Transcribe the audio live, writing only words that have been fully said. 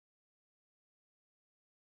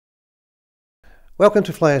Welcome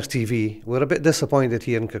to Flyers TV. We're a bit disappointed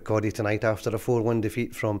here in Kirkcaldy tonight after a 4-1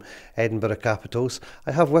 defeat from Edinburgh Capitals.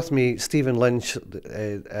 I have with me Stephen Lynch,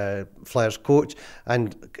 Flyers coach,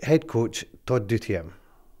 and head coach Todd Dutiaume.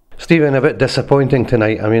 Stephen, a bit disappointing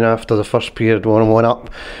tonight. I mean, after the first period, 1-1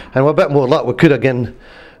 up, and with a bit more luck, we could have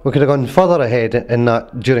gone further ahead in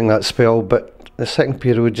that during that spell. But the second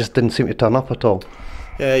period, we just didn't seem to turn up at all.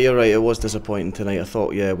 Yeah, you're right. It was disappointing tonight. I thought,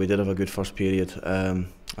 we did have a good first period.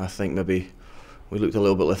 I think maybe we looked a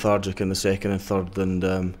little bit lethargic in the second and third,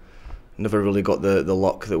 and never really got the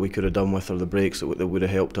luck that we could have done with, or the breaks that would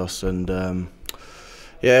have helped us. And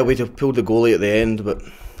we pulled the goalie at the end, but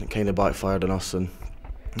it kind of backfired on us, and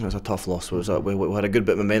it was a tough loss. We had a good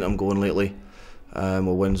bit of momentum going lately. With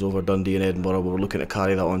wins over Dundee and Edinburgh, we were looking to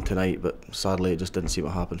carry that on tonight, but sadly it just didn't seem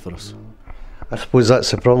to happen for us. I suppose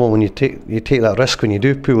that's the problem when you take that risk when you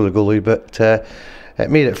do pull the goalie, but it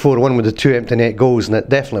made it 4-1 with the 2 empty net goals, and it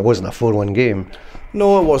definitely wasn't a 4-1 game.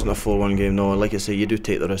 No, it wasn't a 4-1 game. No, like I say, you do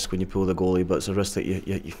take the risk when you pull the goalie, but it's a risk that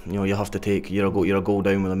you have to take. You're a goal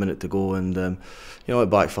down with a minute to go, and it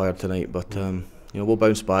backfired tonight. But we'll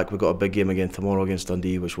bounce back. We've got a big game again tomorrow against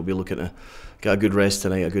Dundee, which we'll be looking to get a good rest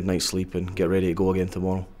tonight, a good night's sleep, and get ready to go again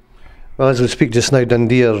tomorrow. Well, as we speak just now,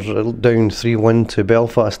 Dundee are down 3-1 to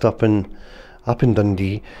Belfast up in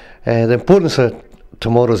Dundee. The importance of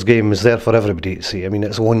tomorrow's game is there for everybody to see. I mean,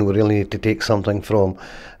 it's one we really need to take something from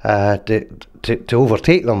to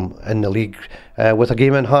overtake them in the league with a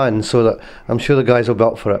game in hand, so that I'm sure the guys will be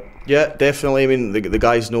up for it. Yeah, definitely. I mean, the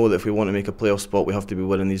guys know that if we want to make a playoff spot, we have to be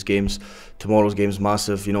winning these games. Tomorrow's game's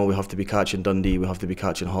massive. We have to be catching Dundee, we have to be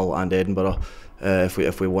catching Hull and Edinburgh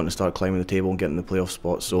if we want to start climbing the table and getting the playoff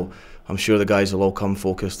spot. So I'm sure the guys will all come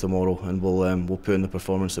focused tomorrow, and we'll put in the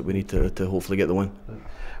performance that we need to hopefully get the win.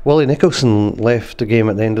 Willie Nicholson left the game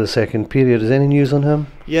at the end of the second period. Is any news on him?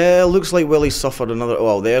 Yeah, it looks like Willie's suffered another.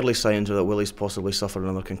 Well, the early signs are that Willie's possibly suffered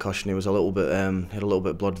another concussion. He was a little bit had a little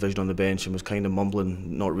bit blood vision on the bench and was kind of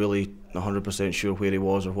mumbling, not really 100% sure where he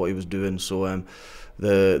was or what he was doing. So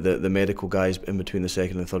the medical guys in between the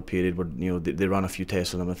second and third period were they ran a few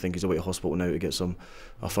tests on him. I think he's away to hospital now to get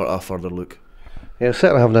a further look. Yeah,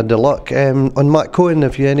 certainly haven't had the luck. On Matt Cohen,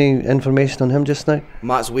 have you any information on him just now?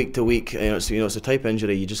 Matt's week to week. It's a type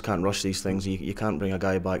injury. You just can't rush these things. You can't bring a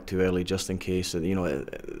guy back too early just in case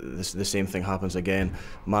the same thing happens again.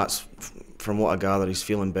 Matt's, from what I gather, he's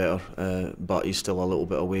feeling better, but he's still a little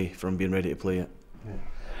bit away from being ready to play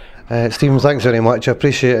it. Stephen, thanks very much. I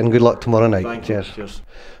appreciate it, and good luck tomorrow night. Thank you. Cheers.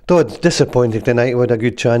 Todd, disappointing tonight. We had a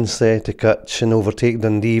good chance to catch and overtake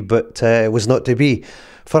Dundee, but it was not to be.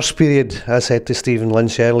 First period, I said to Stephen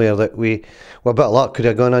Lynch earlier that we were a bit of luck, could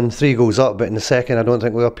have gone in 3 goals up, but in the second I don't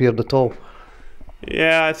think we appeared at all.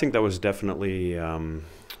 Yeah, I think that was definitely a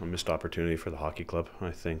missed opportunity for the hockey club.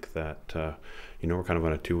 I think that we're kind of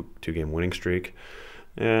on a two game winning streak,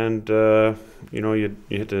 and you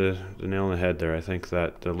hit the nail on the head there. I think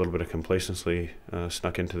that a little bit of complacency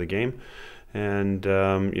snuck into the game, and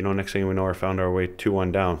next thing we know, we found our way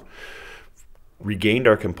 2-1 down, regained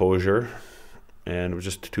our composure, and it was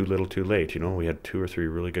just too little too late. We had 2 or 3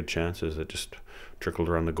 really good chances that just trickled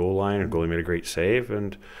around the goal line, and goalie made a great save,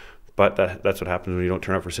 but that's what happens when you don't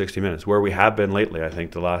turn up for 60 minutes. Where we have been lately, I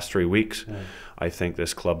think the last 3 weeks, I think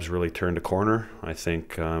this club's really turned a corner. I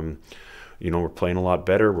think we're playing a lot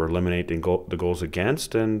better. We're eliminating the goals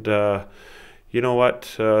against, and you know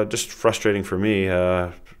what? Just frustrating for me.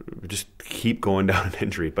 We just keep going down an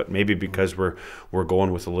injury, but maybe because we're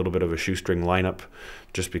going with a little bit of a shoestring lineup,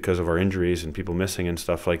 just because of our injuries and people missing and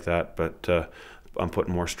stuff like that. But I'm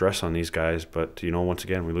putting more stress on these guys. But once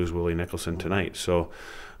again, we lose Willie Nicholson tonight. So,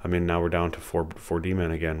 I mean, now we're down to 4 D-men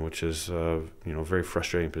again, which is a very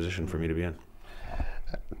frustrating position for me to be in.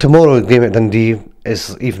 Tomorrow's game at Dundee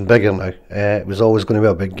is even bigger now. It was always going to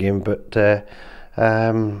be a big game, but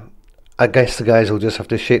I guess the guys will just have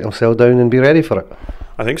to shake themselves down and be ready for it.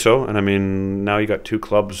 I think so, and I mean, now you got 2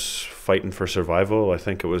 clubs fighting for survival. I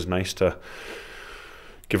think it was nice to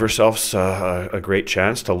give ourselves a great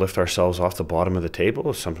chance to lift ourselves off the bottom of the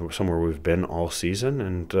table, somewhere we've been all season,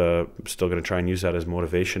 and still going to try and use that as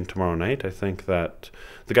motivation tomorrow night. I think that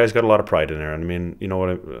the guys got a lot of pride in there, and I mean,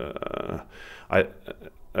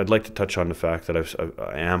 I'd like to touch on the fact that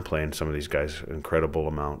I am playing some of these guys an incredible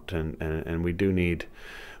amount, and we do need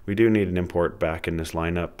an import back in this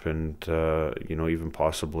lineup, and even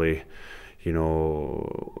possibly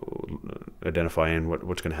identifying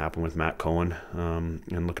what's going to happen with Matt Cohen,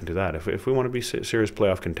 and look into that if we want to be serious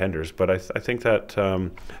playoff contenders. But I think that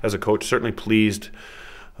as a coach, certainly pleased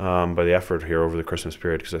by the effort here over the Christmas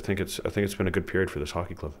period, because I think it's been a good period for this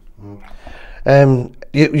hockey club.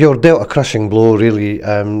 You're dealt a crushing blow, really,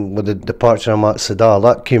 with the departure of Matt Sedal.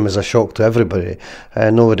 That came as a shock to everybody.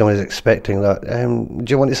 Nobody was expecting that.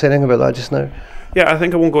 Do you want to say anything about that just now? Yeah, I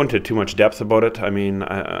think I won't go into too much depth about it. I mean,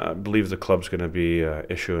 I believe the club's going to be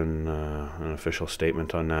issuing an official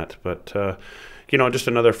statement on that. But, just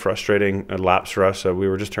another frustrating lapse for us. We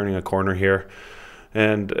were just turning a corner here.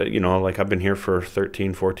 And, I've been here for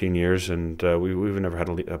 13, 14 years, and we've never had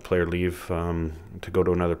a player leave to go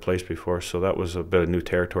to another place before. So that was a bit of new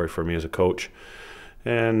territory for me as a coach.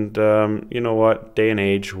 And, you know what, day and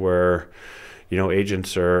age where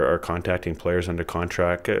agents are contacting players under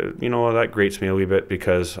contract, that grates me a wee bit,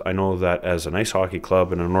 because I know that as an ice hockey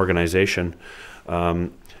club and an organization,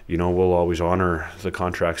 we'll always honor the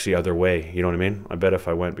contracts the other way. You know what I mean? I bet if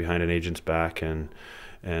I went behind an agent's back and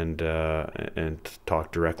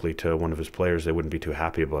talked directly to one of his players, they wouldn't be too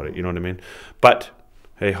happy about it. You know what I mean? But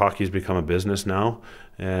hey, hockey's become a business now,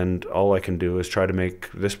 and all I can do is try to make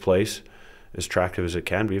this place as attractive as it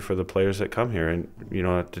can be for the players that come here. And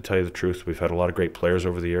to tell you the truth, we've had a lot of great players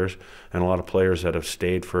over the years, and a lot of players that have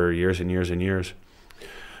stayed for years and years and years.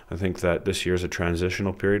 I think that this year is a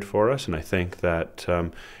transitional period for us, and I think that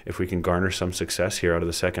if we can garner some success here out of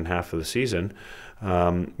the second half of the season,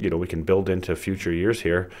 we can build into future years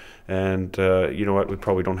here. And we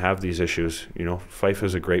probably don't have these issues. Fife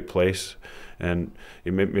is a great place, and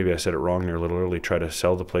maybe I said it wrong there a little early. Try to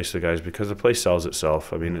sell the place to the guys, because the place sells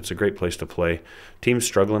itself. I mean, it's a great place to play. Team's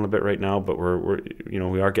struggling a bit right now, but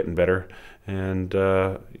we are getting better. And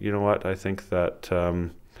I think that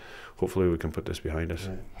hopefully we can put this behind us.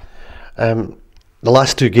 The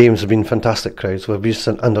last two games have been fantastic crowds. We've used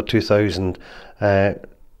under 2,000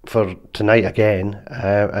 for tonight again,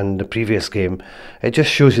 and the previous game. It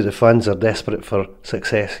just shows you the fans are desperate for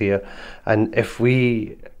success here, and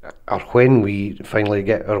when we finally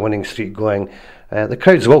get our winning streak going, the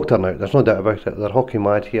crowds will turn out. There's no doubt about it. They're hockey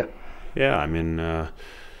mad here. Yeah, I mean,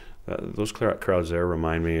 those crowds there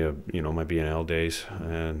remind me of my B&L days,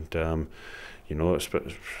 and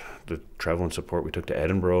the travel and support we took to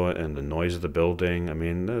Edinburgh, and the noise of the building. I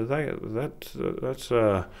mean,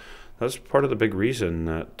 that's part of the big reason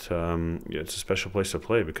that it's a special place to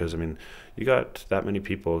play, because, I mean, you got that many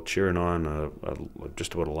people cheering on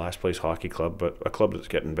just about a last place hockey club, but a club that's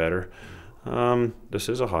getting better. This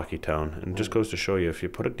is a hockey town, and it just goes to show you, if you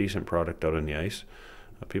put a decent product out on the ice,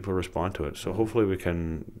 people respond to it. So hopefully we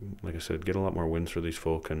can, like I said, get a lot more wins for these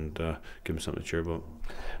folk and give them something to cheer about.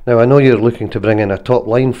 Now, I know you're looking to bring in a top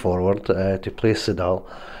line forward to replace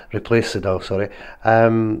Sedal, sorry.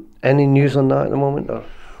 Any news on that at the moment? Or?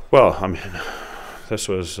 Well, I mean, this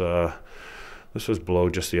was below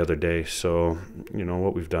just the other day. So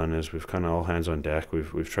what we've done is we've kind of all hands on deck.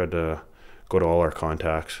 We've tried to go to all our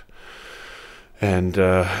contacts and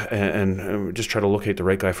just try to locate the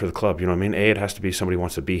right guy for the club. You know what I mean? A, it has to be somebody who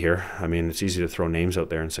wants to be here. I mean, it's easy to throw names out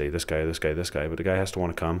there and say this guy, this guy, this guy, but the guy has to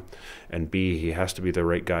want to come. And B, he has to be the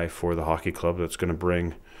right guy for the hockey club that's going to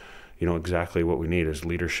bring, exactly what we need is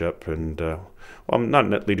leadership and, well,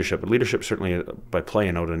 not leadership, but leadership certainly by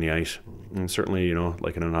playing out on the ice, and certainly,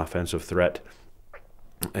 like in an offensive threat.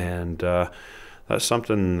 And that's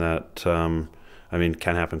something that,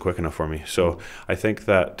 can happen quick enough for me. So I think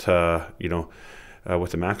that,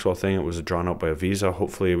 with the Maxwell thing, it was drawn out by a visa.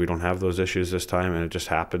 Hopefully we don't have those issues this time, and it just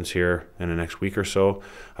happens here in the next week or so.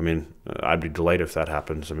 I mean, I'd be delighted if that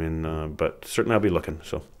happens. I mean, but certainly I'll be looking.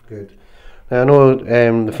 So good. Now, I know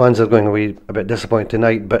the fans are going away a bit disappointed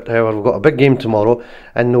tonight, but however, we've got a big game tomorrow,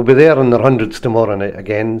 and they'll be there in their hundreds tomorrow night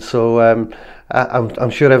again. So I'm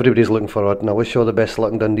sure everybody's looking forward, and I wish you all the best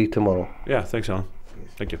luck in Dundee tomorrow. Yeah, thanks, Alan.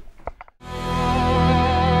 Thank you.